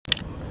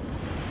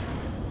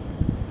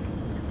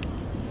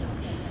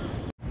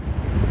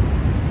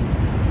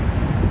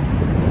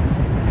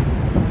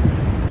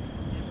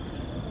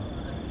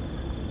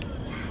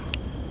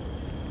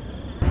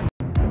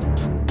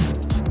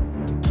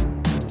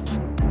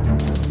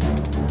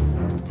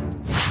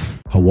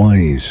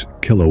Hawaii's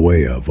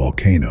Kilauea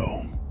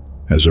volcano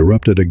has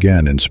erupted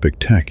again in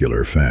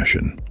spectacular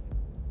fashion,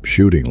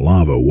 shooting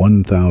lava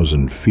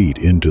 1,000 feet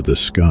into the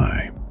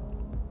sky,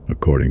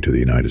 according to the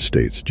United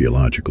States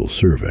Geological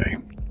Survey.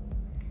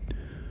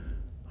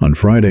 On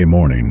Friday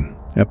morning,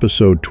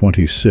 episode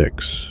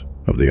 26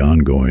 of the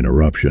ongoing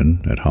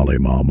eruption at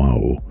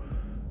Halemaʻumaʻu,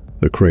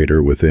 the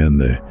crater within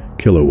the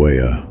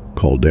Kīlauea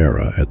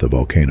Caldera at the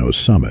volcano's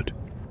summit,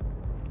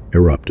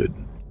 erupted.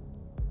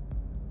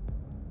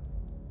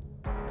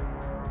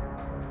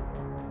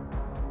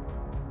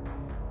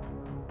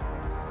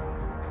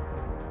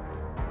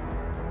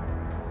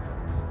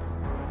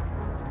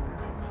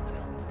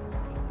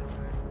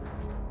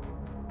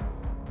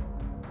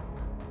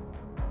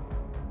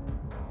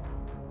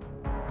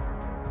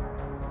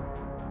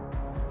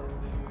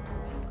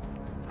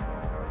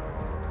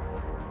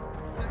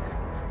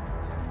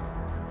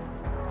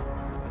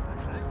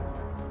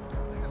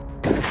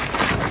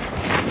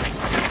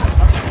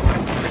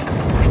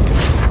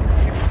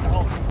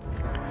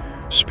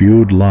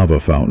 Spewed lava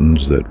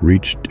fountains that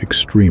reached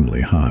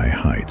extremely high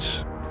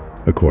heights,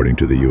 according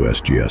to the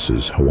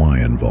USGS's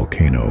Hawaiian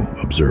Volcano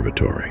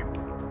Observatory.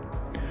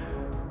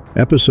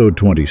 Episode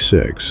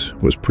 26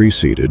 was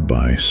preceded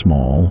by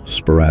small,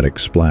 sporadic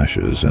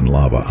splashes and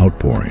lava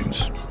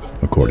outpourings,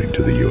 according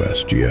to the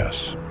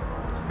USGS.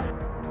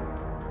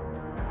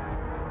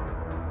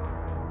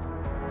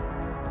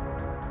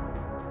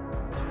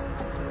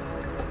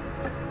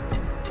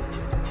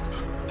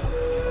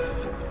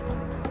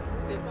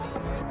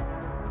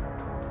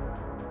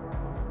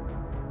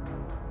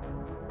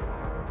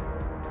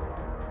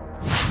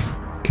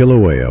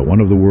 Kilauea,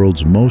 one of the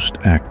world's most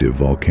active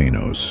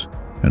volcanoes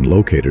and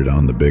located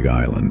on the Big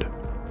Island,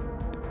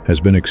 has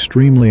been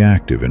extremely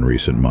active in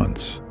recent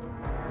months,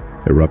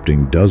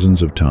 erupting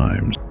dozens of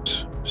times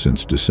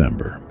since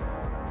December.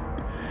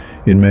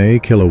 In May,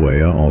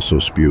 Kilauea also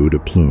spewed a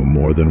plume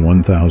more than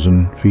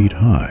 1,000 feet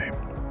high.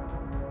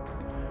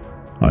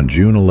 On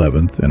June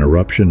 11th, an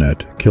eruption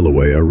at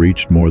Kilauea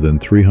reached more than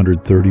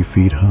 330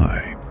 feet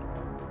high,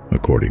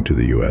 according to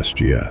the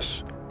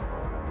USGS.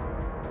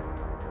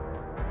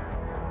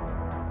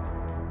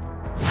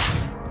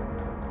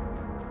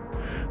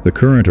 The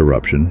current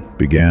eruption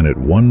began at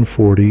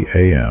 1:40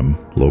 a.m.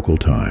 local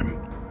time,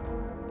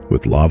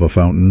 with lava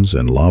fountains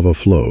and lava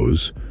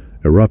flows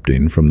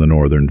erupting from the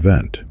northern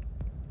vent,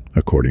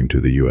 according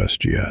to the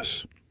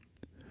USGS.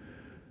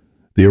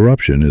 The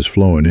eruption is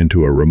flowing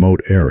into a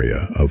remote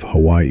area of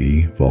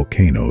Hawaii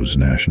Volcanoes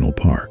National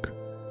Park.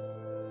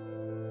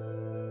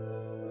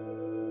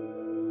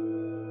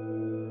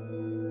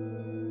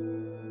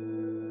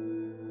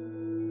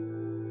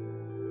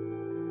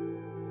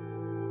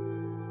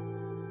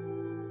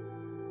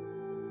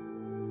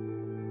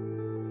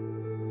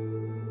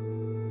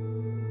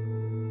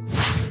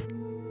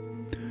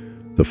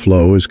 The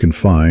flow is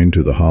confined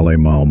to the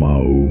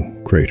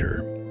Halemaʻumaʻu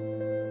crater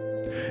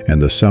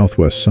and the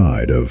southwest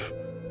side of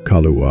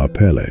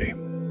Ka'luapele,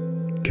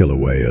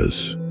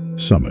 Kilauea's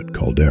summit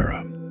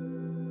caldera.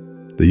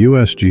 The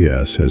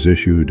USGS has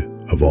issued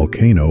a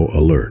volcano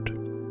alert,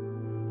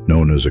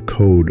 known as a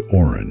code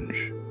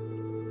orange,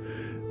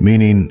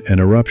 meaning an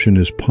eruption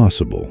is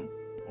possible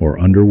or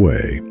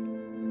underway,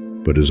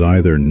 but is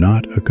either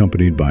not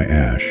accompanied by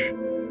ash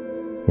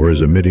or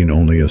is emitting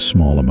only a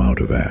small amount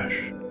of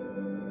ash.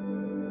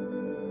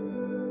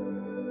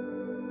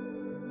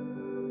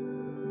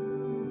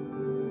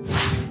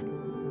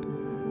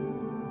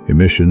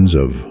 Emissions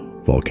of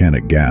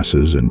volcanic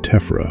gases and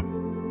tephra,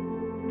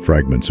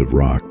 fragments of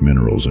rock,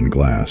 minerals, and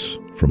glass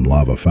from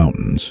lava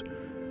fountains,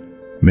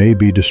 may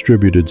be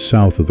distributed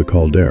south of the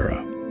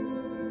caldera,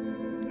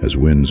 as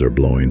winds are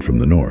blowing from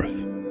the north,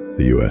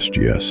 the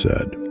USGS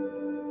said.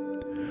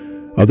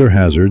 Other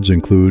hazards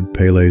include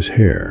Pele's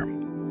hair,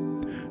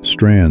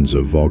 strands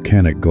of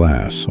volcanic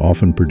glass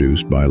often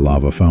produced by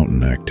lava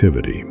fountain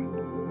activity,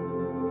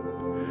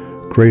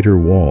 crater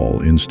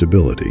wall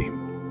instability,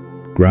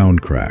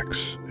 ground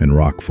cracks, and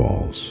rock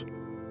falls.